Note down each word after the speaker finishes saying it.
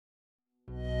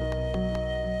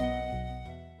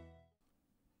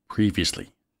Previously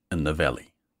in the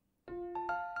valley.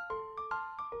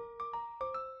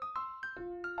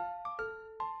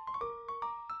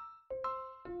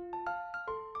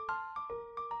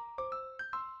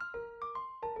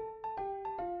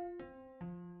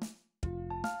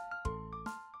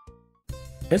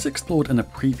 As explored in a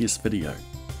previous video,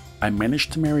 I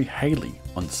managed to marry Hayley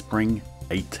on spring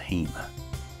 18.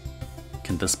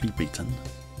 Can this be beaten?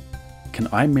 Can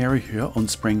I marry her on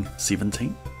spring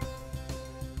 17?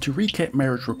 To recap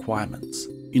marriage requirements,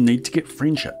 you need to get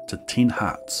friendship to 10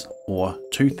 hearts or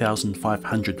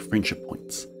 2,500 friendship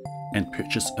points and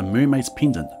purchase a mermaid's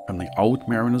pendant from the old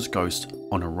mariner's ghost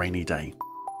on a rainy day.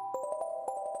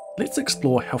 Let's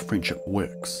explore how friendship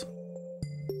works.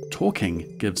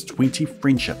 Talking gives 20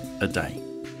 friendship a day.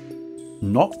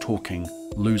 Not talking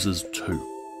loses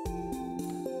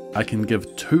 2. I can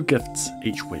give 2 gifts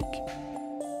each week.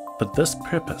 For this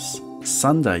purpose,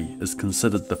 Sunday is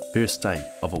considered the first day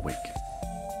of a week.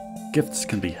 Gifts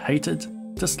can be hated,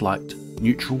 disliked,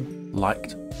 neutral,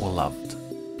 liked, or loved.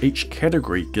 Each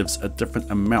category gives a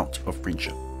different amount of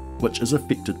friendship, which is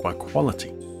affected by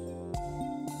quality.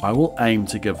 I will aim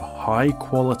to give high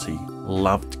quality,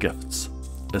 loved gifts,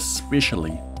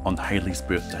 especially on Hayley's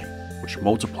birthday, which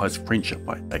multiplies friendship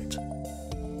by 8.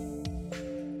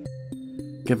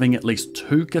 Giving at least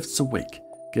 2 gifts a week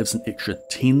gives an extra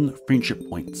 10 friendship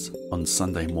points on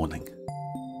Sunday morning.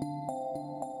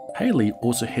 Hayley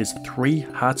also has 3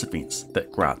 heart events that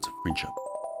grant friendship.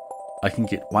 I can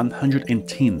get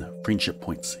 110 friendship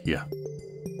points here.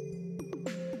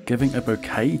 Giving a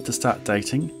bouquet to start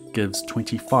dating gives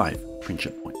 25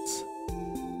 friendship points.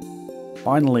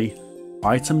 Finally,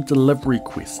 item delivery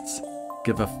quests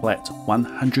give a flat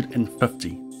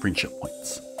 150 friendship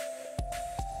points.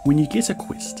 When you get a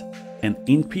quest, an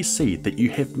NPC that you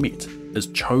have met is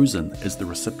chosen as the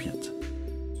recipient.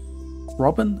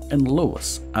 Robin and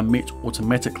Lewis are met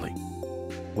automatically.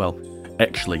 Well,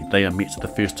 actually they are met the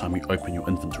first time you open your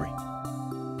inventory.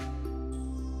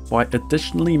 By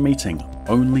additionally meeting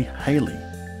only Hayley,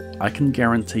 I can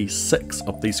guarantee 6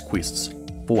 of these quests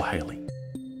for Hayley.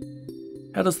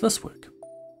 How does this work?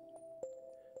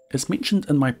 As mentioned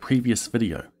in my previous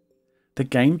video, the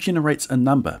game generates a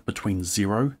number between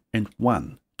 0 and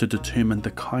 1 to determine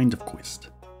the kind of quest.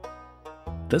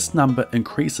 This number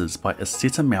increases by a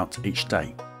set amount each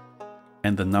day,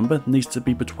 and the number needs to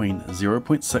be between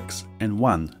 0.6 and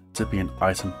 1 to be an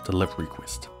item delivery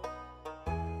quest.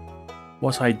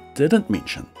 What I didn't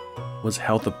mention was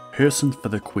how the person for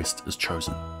the quest is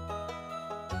chosen.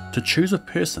 To choose a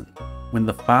person, when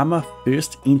the farmer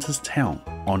first enters town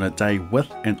on a day with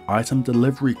an item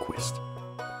delivery quest,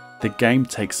 the game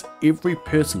takes every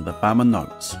person the farmer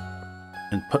knows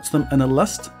and puts them in a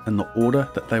list in the order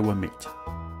that they were met.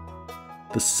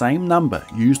 The same number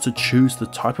used to choose the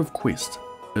type of quest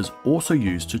is also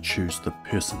used to choose the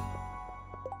person.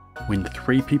 When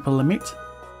 3 people are met,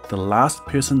 the last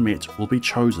person met will be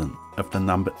chosen if the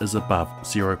number is above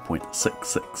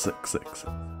 0.6666.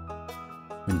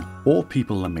 When 4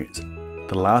 people are met,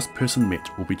 the last person met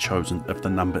will be chosen if the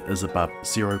number is above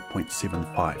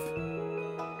 0.75.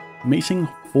 Meeting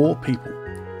 4 people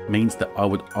means that I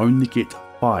would only get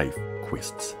 5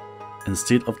 quests,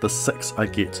 instead of the 6 I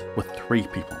get with 3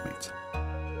 people met.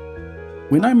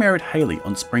 When I married Hayley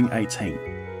on spring 18,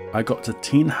 I got to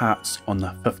 10 hearts on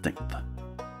the 15th.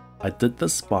 I did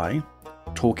this by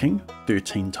talking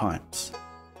 13 times,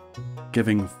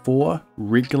 giving 4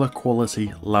 regular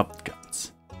quality loved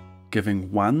gifts,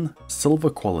 giving 1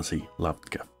 silver quality loved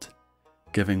gift,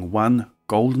 giving 1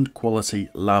 golden quality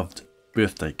loved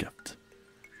birthday gift,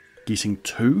 getting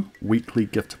 2 weekly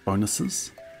gift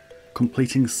bonuses,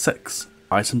 completing 6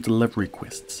 item delivery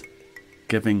quests,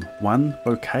 giving 1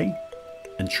 bouquet,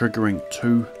 and triggering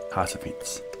 2 heart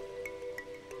events.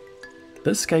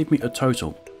 This gave me a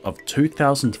total of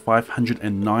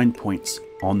 2,509 points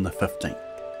on the 15th.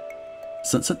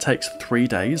 Since it takes 3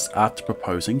 days after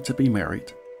proposing to be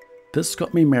married, this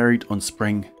got me married on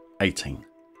spring 18.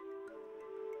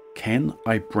 Can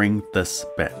I bring this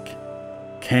back?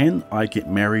 Can I get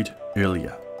married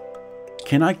earlier?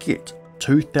 Can I get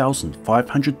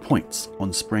 2,500 points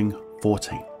on spring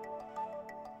 14?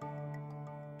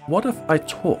 What if I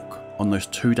talk on those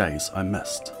 2 days I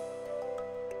missed?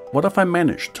 What if I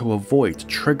manage to avoid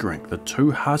triggering the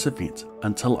 2 heart event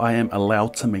until I am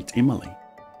allowed to meet Emily?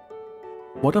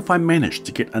 What if I manage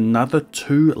to get another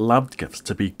 2 loved gifts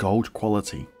to be gold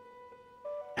quality?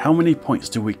 How many points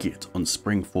do we get on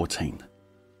spring 14?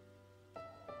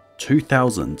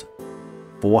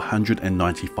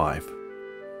 2,495.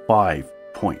 5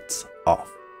 points off.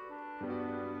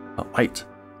 But wait,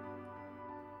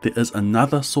 there is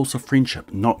another source of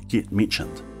friendship not yet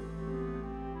mentioned,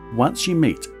 Once you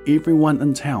meet everyone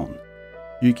in town,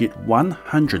 you get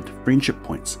 100 friendship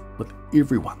points with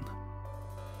everyone.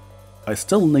 I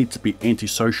still need to be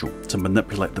antisocial to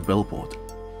manipulate the billboard,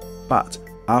 but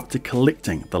after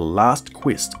collecting the last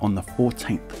quest on the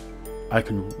 14th, I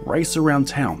can race around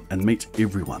town and meet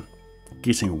everyone,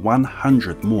 getting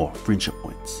 100 more friendship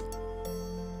points.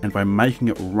 And by making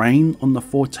it rain on the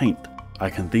 14th, I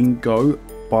can then go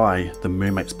buy the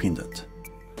mermaid's pendant.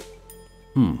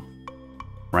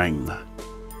 Rain.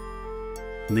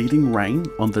 Needing rain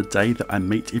on the day that I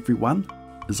meet everyone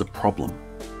is a problem.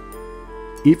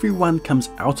 Everyone comes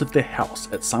out of their house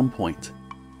at some point,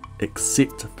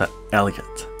 except for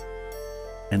Elliot.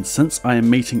 And since I am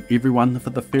meeting everyone for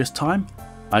the first time,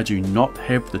 I do not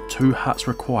have the 2 hearts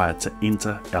required to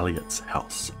enter Elliot's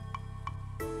house.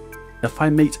 If I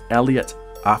meet Elliot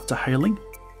after hailing,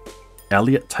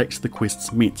 Elliot takes the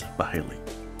quests meant for Hayley.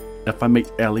 If I meet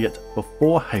Elliot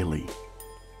before Hayley,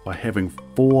 by having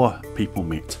 4 people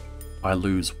met, I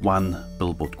lose 1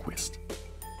 billboard quest.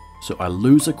 So I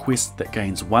lose a quest that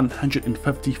gains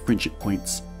 150 friendship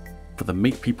points for the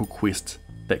meet people quest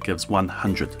that gives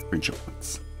 100 friendship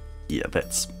points. Yeah,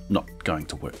 that's not going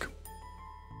to work.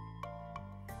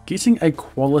 Getting a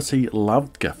quality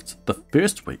loved gift the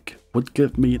first week would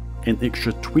give me an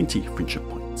extra 20 friendship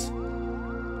points.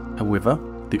 However,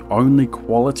 the only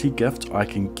quality gift I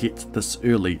can get this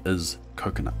early is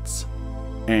coconuts.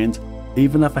 And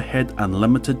even if I had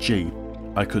unlimited G,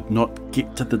 I could not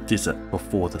get to the desert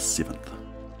before the 7th.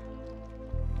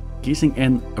 Getting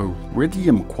an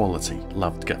iridium quality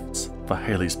loved gifts for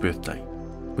Hayley's birthday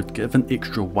would give an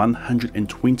extra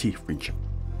 120 friendship.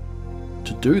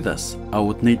 To do this, I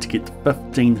would need to get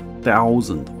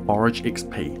 15,000 forage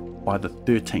XP by the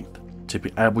 13th to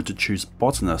be able to choose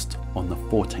botanist on the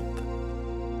 14th.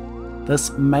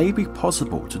 This may be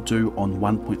possible to do on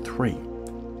 1.3,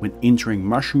 when entering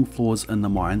mushroom floors in the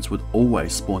mines would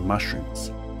always spawn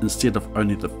mushrooms, instead of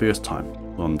only the first time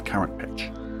on the current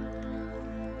patch.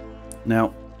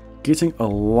 Now, getting a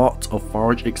lot of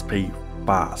forage XP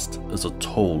fast is a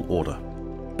tall order,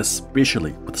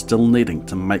 especially with still needing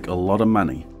to make a lot of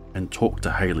money and talk to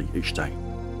Hayley each day.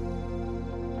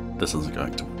 This isn't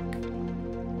going to work.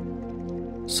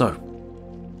 So,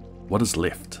 what is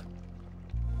left?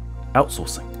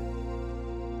 Outsourcing.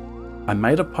 I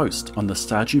made a post on the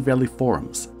Stardew Valley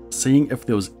forums seeing if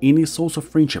there was any sort of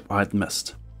friendship I had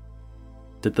missed.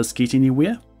 Did this get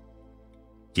anywhere?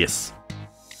 Yes.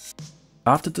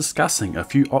 After discussing a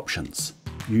few options,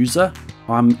 user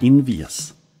I'm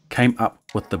Envious came up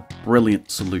with the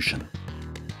brilliant solution: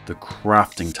 the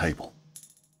crafting table.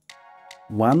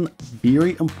 One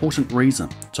very important reason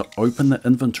to open the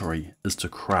inventory is to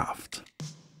craft.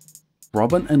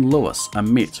 Robin and Lewis are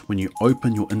met when you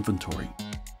open your inventory.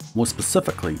 More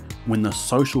specifically, when the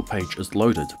social page is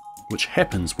loaded, which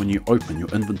happens when you open your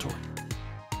inventory.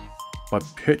 By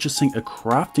purchasing a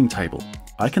crafting table,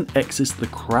 I can access the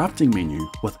crafting menu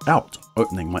without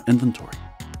opening my inventory,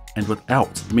 and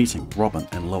without meeting Robin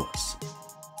and Lewis.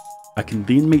 I can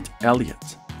then meet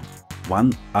Elliot,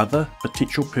 one other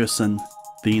potential person,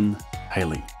 then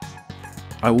Hayley.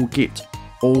 I will get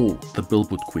all the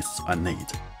billboard quests I need,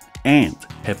 and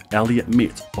have Elliot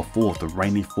met before the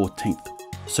rainy 14th,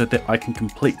 so that I can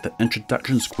complete the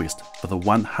introductions quest for the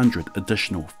 100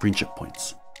 additional friendship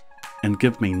points, and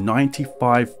give me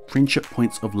 95 friendship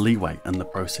points of leeway in the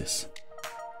process.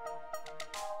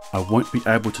 I won't be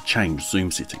able to change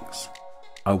Zoom settings.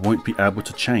 I won't be able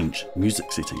to change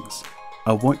music settings.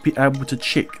 I won't be able to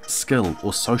check skill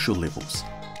or social levels.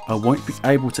 I won't be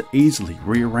able to easily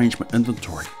rearrange my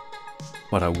inventory.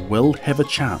 But I will have a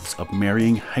chance of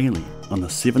marrying Hayley on the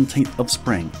 17th of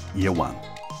spring, year 1.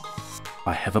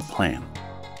 I have a plan.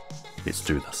 Let's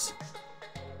do this.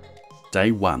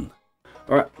 Day 1.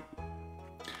 Alright,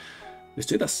 let's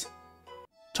do this.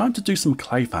 Time to do some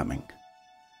clay farming.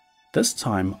 This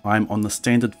time I'm on the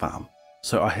standard farm,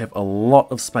 so I have a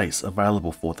lot of space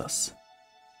available for this.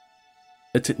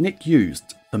 A technique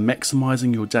used for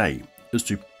maximizing your day is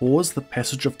to pause the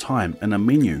passage of time in a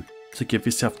menu to give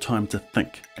yourself time to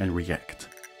think and react.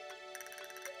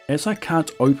 As I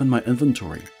can't open my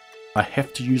inventory, I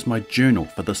have to use my journal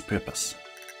for this purpose.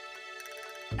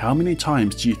 How many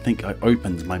times do you think I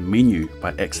opened my menu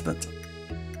by accident?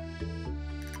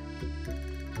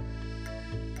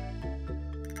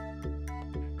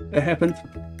 It happened.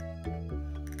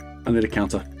 I need a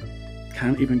counter.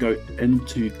 Can't even go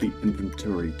into the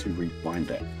inventory to rewind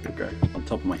that. There we go, on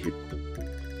top of my head.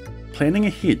 Planning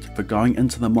ahead for going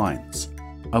into the mines,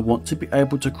 I want to be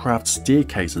able to craft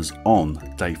staircases on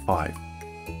day 5.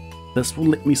 This will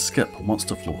let me skip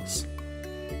monster floors.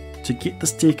 To get the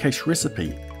staircase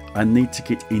recipe, I need to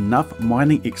get enough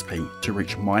mining XP to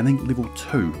reach mining level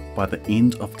 2 by the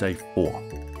end of day 4.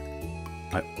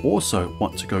 I also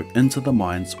want to go into the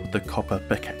mines with the copper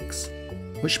pickaxe,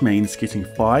 which means getting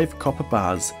 5 copper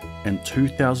bars and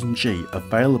 2000 G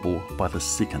available by the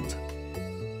 2nd.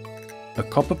 A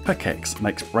copper pickaxe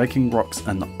makes breaking rocks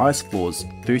in the ice floors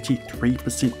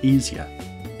 33% easier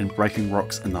and breaking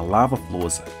rocks in the lava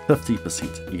floors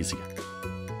 50% easier.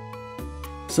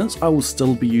 Since I will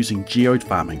still be using geode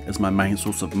farming as my main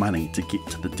source of money to get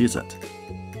to the desert,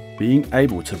 being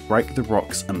able to break the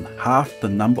rocks in half the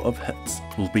number of hits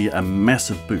will be a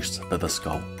massive boost for this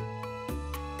goal.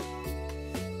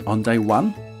 On day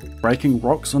 1, breaking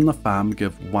rocks on the farm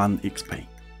give 1 XP.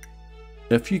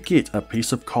 If you get a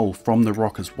piece of coal from the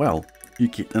rock as well, you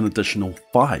get an additional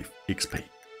 5 XP.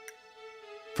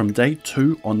 From day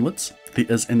 2 onwards, there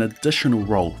is an additional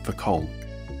roll for coal.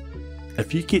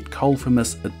 If you get coal from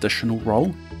this additional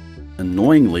roll,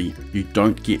 annoyingly you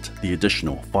don't get the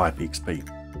additional 5 XP.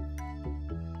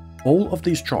 All of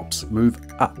these drops move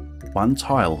up 1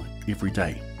 tile every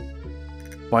day.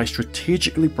 By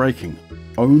strategically breaking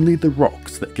only the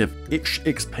rocks that give extra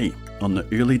XP on the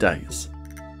early days,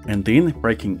 and then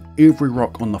breaking every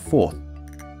rock on the 4th,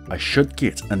 I should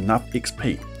get enough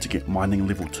XP to get mining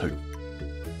level 2.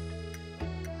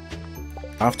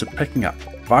 After picking up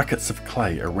buckets of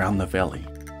clay around the valley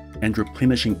and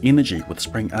replenishing energy with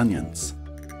spring onions,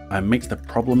 I meet the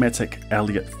problematic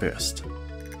Elliot first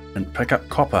and pick up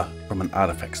copper from an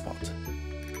artifact spot.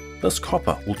 This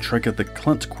copper will trigger the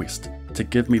Clint quest to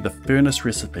give me the furnace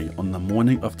recipe on the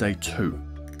morning of day 2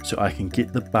 so I can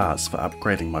get the bars for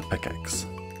upgrading my pickaxe.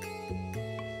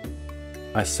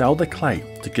 I sell the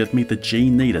clay to give me the G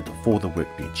needed for the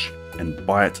workbench and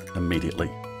buy it immediately.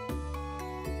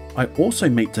 I also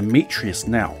meet Demetrius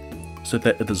now, so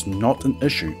that it is not an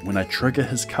issue when I trigger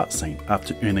his cutscene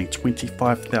after earning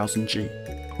 25,000 G,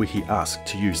 where he asked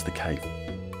to use the cave.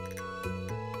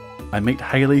 I meet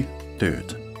Haley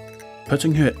third,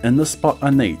 putting her in the spot I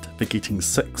need for getting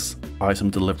 6 item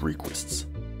delivery quests.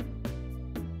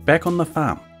 Back on the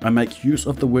farm, I make use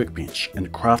of the workbench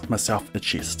and craft myself a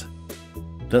chest.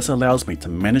 This allows me to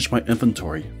manage my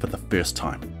inventory for the first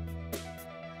time.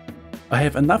 I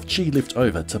have enough G left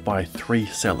over to buy 3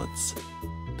 salads.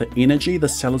 The energy the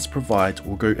salads provide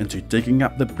will go into digging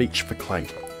up the beach for clay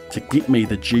to get me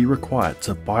the G required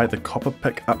to buy the copper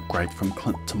pick upgrade from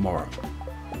Clint tomorrow.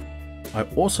 I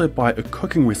also buy a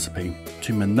cooking recipe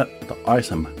to manip the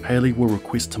item Haley will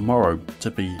request tomorrow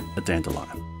to be a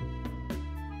dandelion.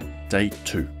 Day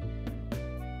 2.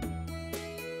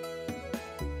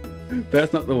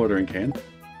 That's not the watering can.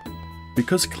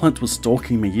 Because Clint was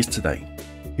stalking me yesterday,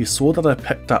 he saw that I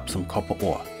picked up some copper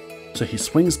ore, so he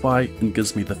swings by and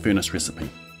gives me the furnace recipe.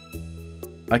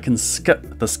 I can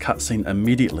skip this cutscene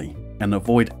immediately and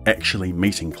avoid actually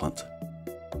meeting Clint.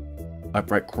 I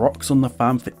break rocks on the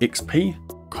farm for XP,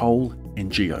 coal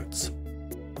and geodes.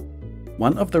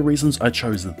 One of the reasons I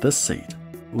chose this seed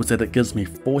was that it gives me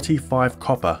 45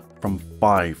 copper from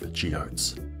 5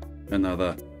 geodes.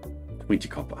 Another 20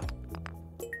 copper.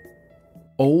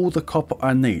 All the copper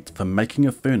I need for making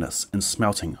a furnace and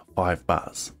smelting 5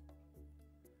 bars.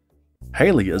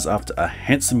 Haley is after a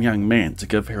handsome young man to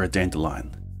give her a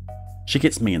dandelion. She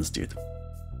gets me instead.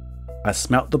 I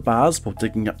smelt the bars while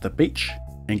digging up the beach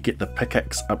and get the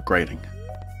pickaxe upgrading.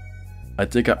 I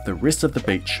dig up the rest of the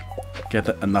beach,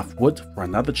 gather enough wood for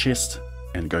another chest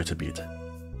and go to bed.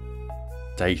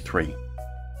 Day 3.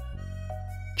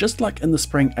 Just like in the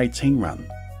Spring 18 run,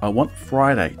 I want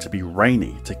Friday to be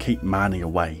rainy to keep Marnie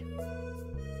away.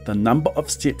 The number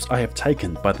of steps I have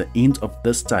taken by the end of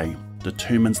this day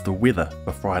determines the weather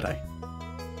for Friday.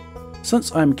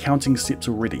 Since I am counting steps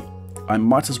already, I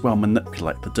might as well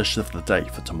manipulate the dish of the day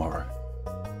for tomorrow.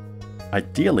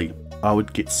 Ideally, I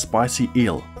would get spicy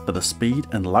eel for the speed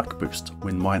and luck boost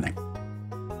when mining.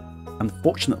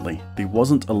 Unfortunately, there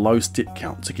wasn't a low step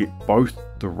count to get both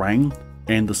the rain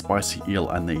and the spicy eel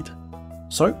I need,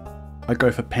 so I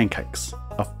go for pancakes,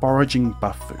 a foraging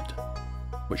buff food,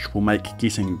 which will make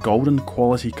getting golden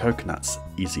quality coconuts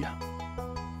easier.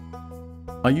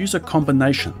 I use a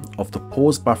combination of the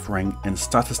pause buffering and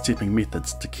stutter stepping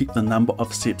methods to keep the number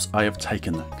of steps I have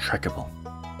taken trackable.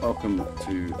 Welcome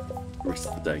to the rest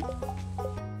of the day.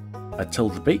 I till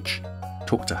the beach,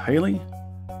 talk to Haley,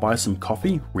 buy some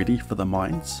coffee ready for the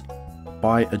mines,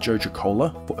 buy a Joja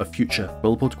Cola for a future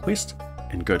billboard quest,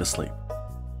 and go to sleep.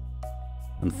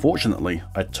 Unfortunately,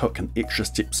 I took an extra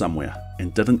step somewhere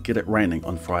and didn't get it raining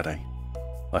on Friday.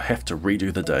 I have to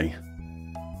redo the day.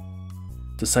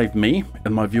 To save me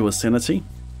and my viewers' sanity,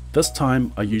 this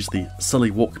time I use the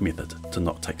silly walk method to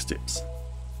not take steps.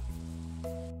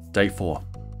 Day 4.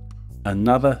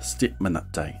 another step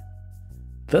minute day.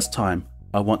 This time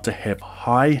I want to have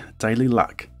high daily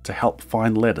luck to help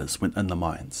find ladders when in the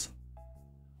mines.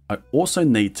 I also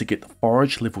need to get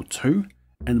forage level 2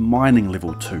 and mining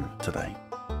level 2 today.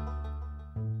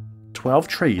 12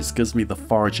 trees gives me the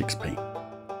forage XP,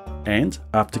 and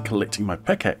after collecting my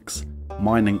pickaxe,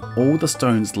 mining all the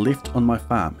stones left on my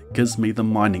farm gives me the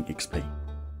mining XP.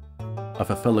 I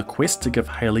fulfill a quest to give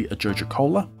Haley a Jojo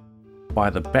Cola, buy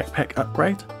the backpack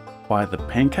upgrade, buy the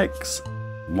pancakes,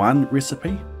 1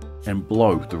 recipe, and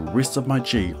blow the rest of my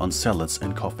G on salads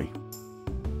and coffee.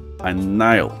 I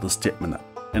nail the step minute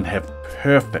and have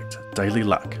perfect daily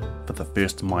luck for the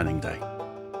first mining day.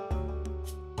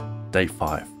 Day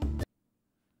 5.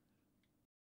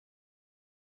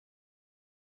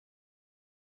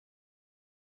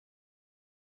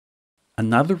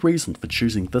 Another reason for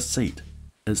choosing this seed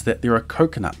is that there are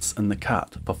coconuts in the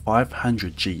cart for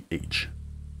 500 G each.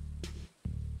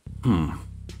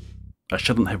 I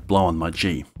shouldn't have blown my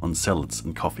G on salads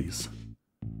and coffees.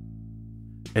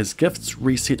 As gifts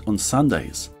reset on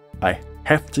Sundays, I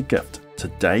have to gift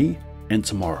today and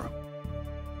tomorrow.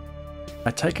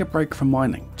 I take a break from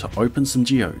mining to open some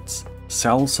geodes,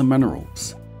 sell some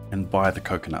minerals, and buy the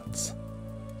coconuts.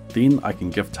 Then I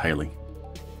can gift Haley.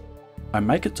 I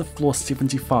make it to floor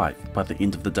 75 by the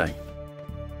end of the day.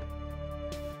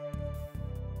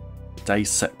 Day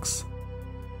 6.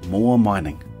 More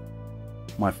mining.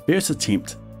 My first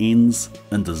attempt ends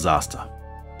in disaster.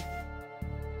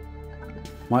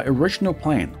 My original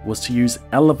plan was to use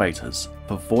elevators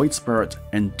for void spirit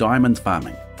and diamond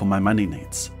farming for my money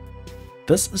needs.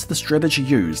 This is the strategy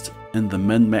used in the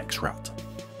min-max route.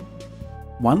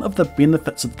 One of the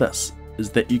benefits of this is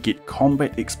that you get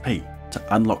combat XP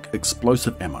to unlock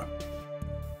explosive ammo,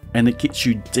 and it gets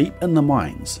you deep in the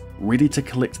mines ready to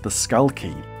collect the skull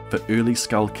key for early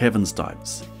skull caverns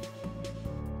dives.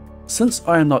 Since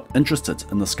I am not interested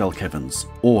in the skull caverns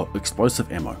or explosive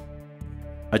ammo,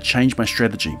 I change my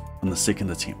strategy on the second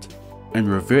attempt and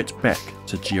revert back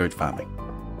to geode farming.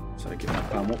 So I get my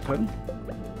farm walk totem,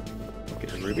 I'll get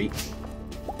the ruby,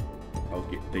 I'll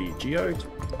get the geode,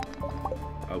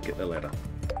 I'll get the ladder.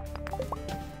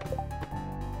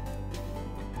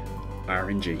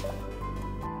 RNG.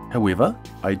 However,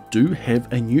 I do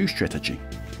have a new strategy.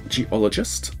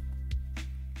 Geologist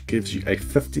gives you a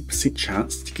 50%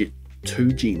 chance to get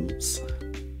 2 gems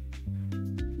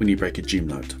when you break a gem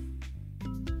node.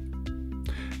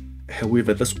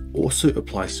 However, this also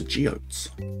applies to geodes.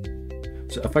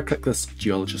 So if I click this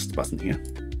geologist button here,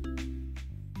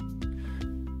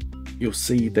 you'll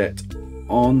see that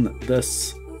on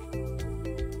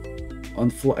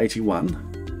floor 81,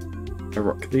 a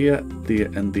rock there,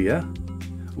 and there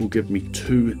will give me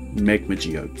 2 magma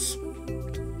geodes.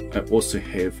 I also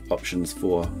have options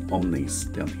for omnis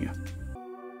down here.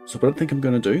 So what I think I'm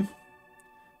going to do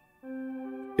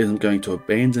is I'm going to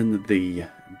abandon the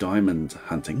diamond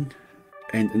hunting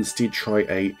and instead try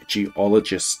a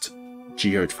geologist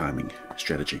geode farming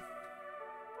strategy.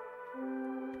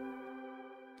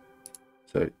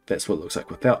 So that's what it looks like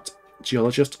without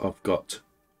geologist. I've got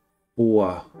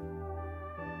 4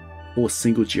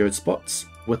 single geode spots.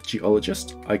 With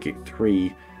geologist I get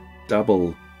 3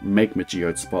 double magma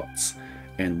geode spots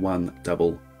and 1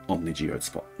 double omni geode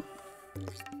spot.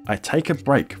 I take a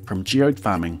break from geode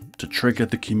farming to trigger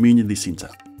the community centre,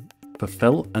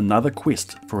 fulfill another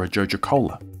quest for a Jojo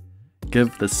Cola,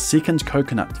 give the second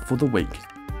coconut for the week,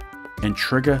 and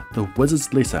trigger the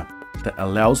wizard's letter that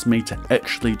allows me to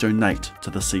actually donate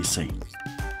to the CC.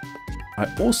 I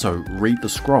also read the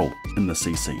scroll in the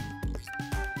CC.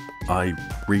 I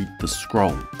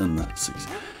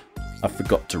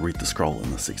forgot to read the scroll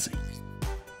in the CC.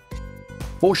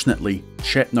 Fortunately,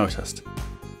 chat noticed,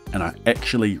 and I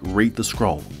actually read the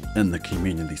scroll in the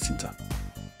community centre.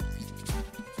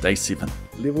 Day 7.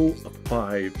 Level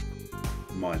 5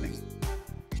 mining.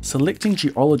 Selecting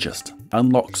geologist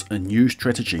unlocks a new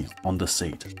strategy on the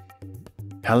seed.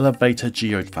 Elevator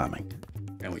geode farming.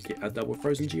 And we get our double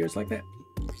frozen geodes like that.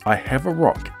 I have a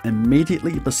rock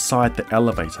immediately beside the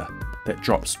elevator that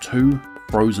drops 2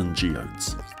 frozen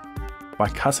geodes. By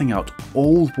cutting out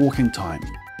all walking time,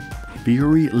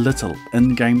 very little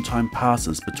in-game time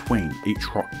passes between each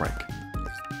rock break.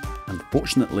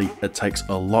 Unfortunately, it takes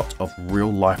a lot of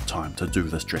real life time to do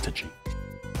this strategy.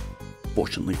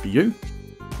 Fortunately for you,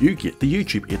 you get the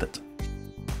YouTube edit.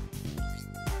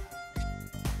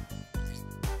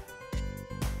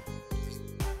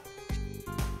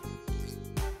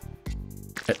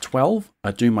 At 12,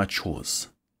 I do my chores.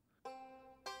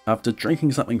 After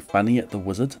drinking something funny at the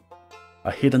Wizard, I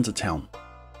head into town.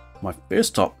 My first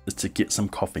stop is to get some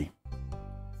coffee.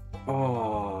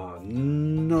 Oh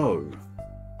no.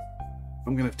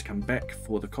 I'm gonna have to come back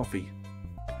for the coffee.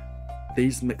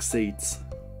 These mixed seeds.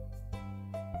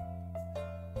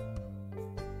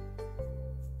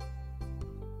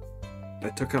 They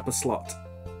took up a slot,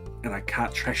 and I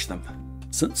can't trash them.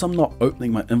 Since I'm not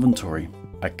opening my inventory,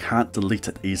 I can't delete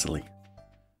it easily.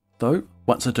 Though,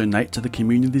 once I donate to the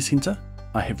community centre,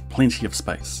 I have plenty of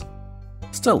space.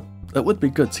 Still, it would be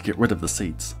good to get rid of the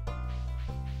seeds.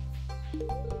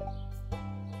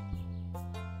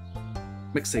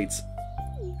 Mixed seeds.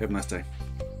 Have a nice day.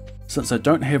 Since I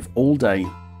don't have all day,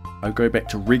 I go back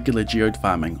to regular geode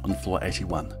farming on floor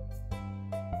 81.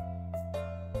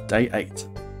 Day 8.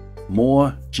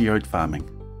 More geode farming.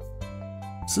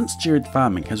 Since geode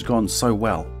farming has gone so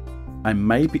well, I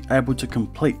may be able to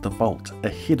complete the vault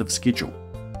ahead of schedule.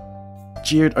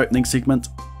 Geode opening segment.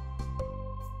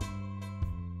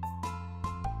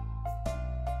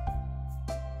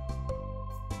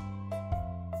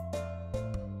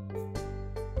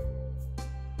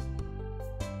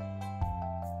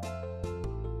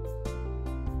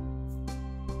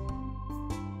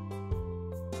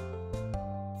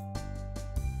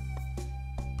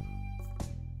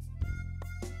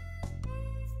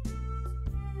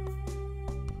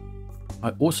 I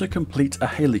also complete a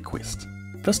Haley quest,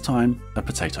 this time a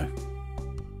potato.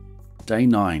 Day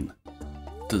 9.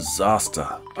 Disaster.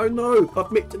 Oh no,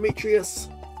 I've met Demetrius.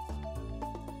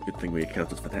 Good thing we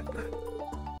accounted for that.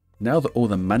 Now that all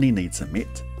the money needs are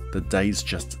met, the days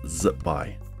just zip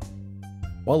by.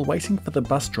 While waiting for the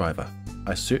bus driver,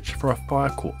 I search for a fire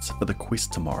quartz for the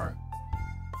quest tomorrow.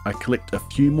 I collect a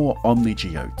few more Omni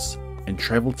Geodes and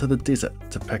travel to the desert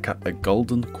to pick up a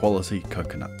golden quality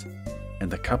coconut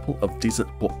and a couple of desert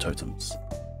warp totems.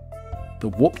 The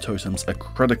warp totems are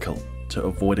critical to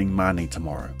avoiding Marnie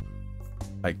tomorrow.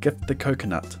 I gift the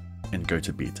coconut and go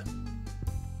to bed.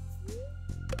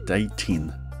 Day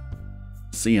 10.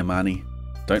 See ya, Marnie.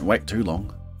 Don't wait too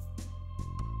long.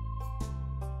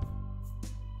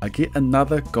 I get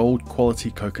another gold quality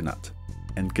coconut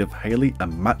and give Haley a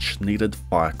much needed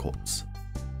fire quartz.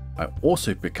 I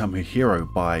also become her hero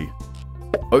by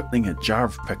opening a jar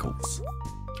of pickles.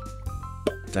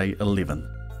 Day 11.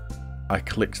 I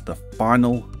collect the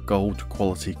final gold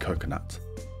quality coconut.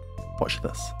 Watch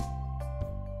this.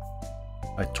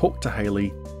 I talk to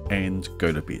Haley and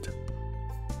go to bed.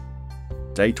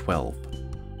 Day 12.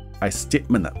 I step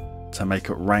minute to make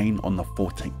it rain on the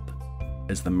 14th,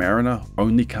 as the mariner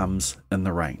only comes in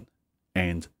the rain,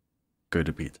 and go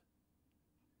to bed.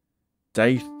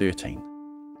 Day 13.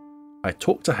 I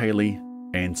talk to Haley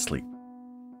and sleep.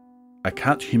 I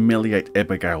can't humiliate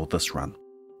Abigail this run,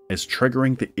 as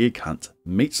triggering the egg hunt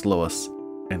meets Lewis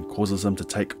and causes him to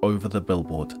take over the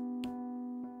billboard.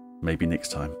 Maybe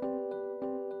next time.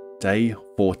 Day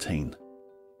 14.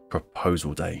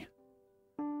 Proposal Day.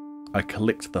 I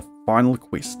collect the final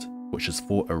quest, which is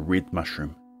for a red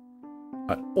mushroom.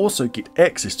 I also get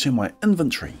access to my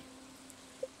inventory.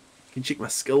 I can check my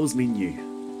skills menu.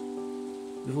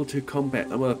 Level 2 combat,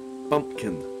 I'm a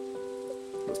bumpkin.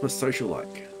 What's my social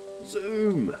like?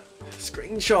 Zoom,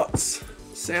 screenshots,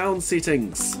 sound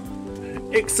settings,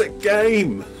 exit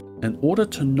game. In order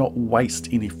to not waste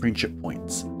any friendship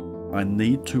points, I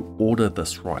need to order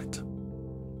this right.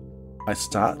 I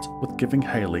start with giving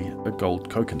Haley a gold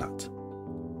coconut.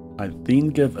 I then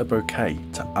give a bouquet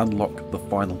to unlock the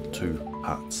final 2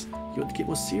 hearts. You want to get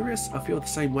more serious? I feel the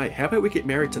same way. How about we get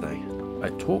married today? I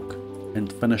talk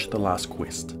and finish the last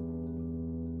quest.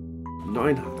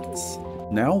 9 hearts.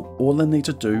 Now all I need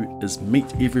to do is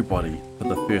meet everybody for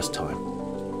the first time.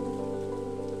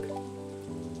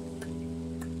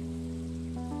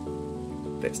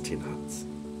 That's 10 hearts.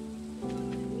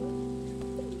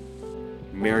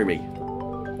 Marry me.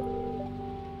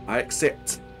 I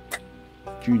accept.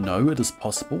 Do you know it is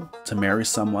possible to marry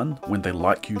someone when they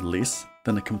like you less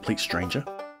than a complete stranger?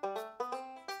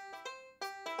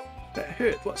 That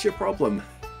hurt. What's your problem?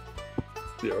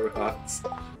 0 hearts.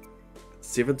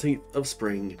 17th of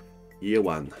spring, year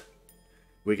 1.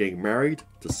 We're getting married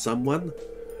to someone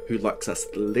who likes us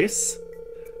less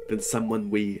than someone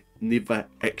we never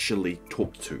actually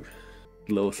talked to.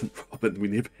 Lewis and Robin, we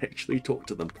never actually talked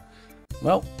to them.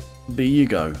 Well, there you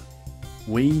go.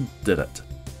 We did it.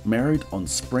 Married on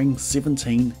spring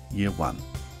 17, year 1.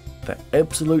 The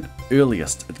absolute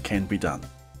earliest it can be done.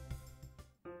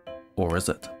 Or is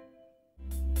it?